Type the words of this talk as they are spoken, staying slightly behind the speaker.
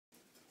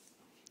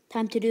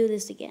Time to do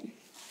this again.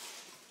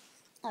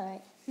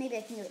 Alright, maybe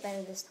I can do it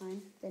better this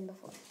time than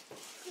before.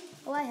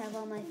 Oh, I have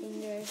all my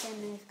fingers,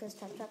 and knife goes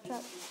chop, chop,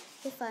 chop.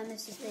 If I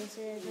miss the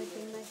spaces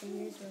between my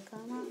fingers will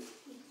come up.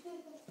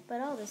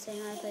 But all the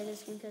same, I play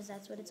this game because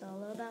that's what it's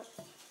all about.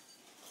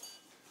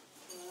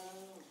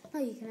 Oh,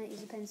 you cannot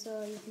use a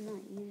pencil, you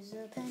cannot use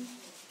a pen.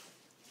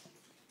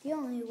 The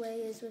only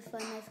way is with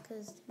fun knife,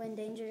 because when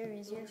danger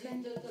is your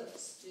friend.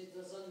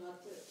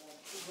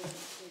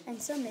 And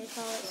some may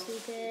call it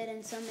stupid,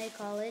 and some may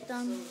call it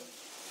dumb.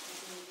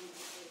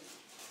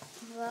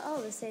 But all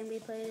the same, we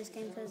play this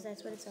game because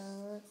that's what it's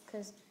all,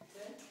 because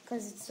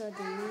it's so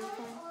damn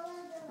fun.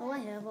 Oh, I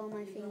have all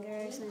my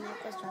fingers, and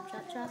it goes chop,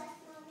 chop, chop.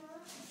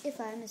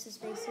 If I miss the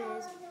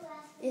spaces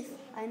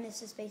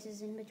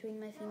in between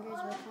my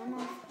fingers will come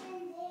off.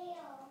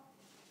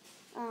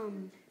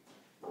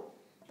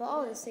 But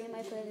all the same,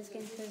 I play this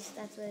game because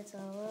that's what it's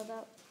all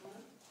about.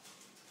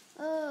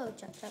 Oh,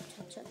 chop, chop,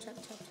 chop, chop, chop,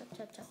 chop, chop,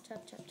 chop, chop,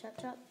 chop, chop, chop,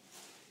 chop.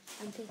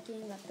 I'm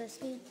picking up the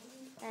speed,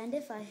 and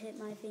if I hit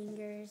my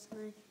fingers,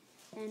 my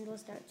hand will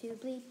start to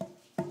bleed.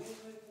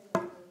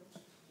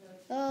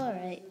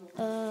 Alright,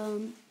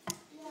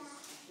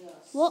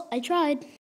 well, I tried.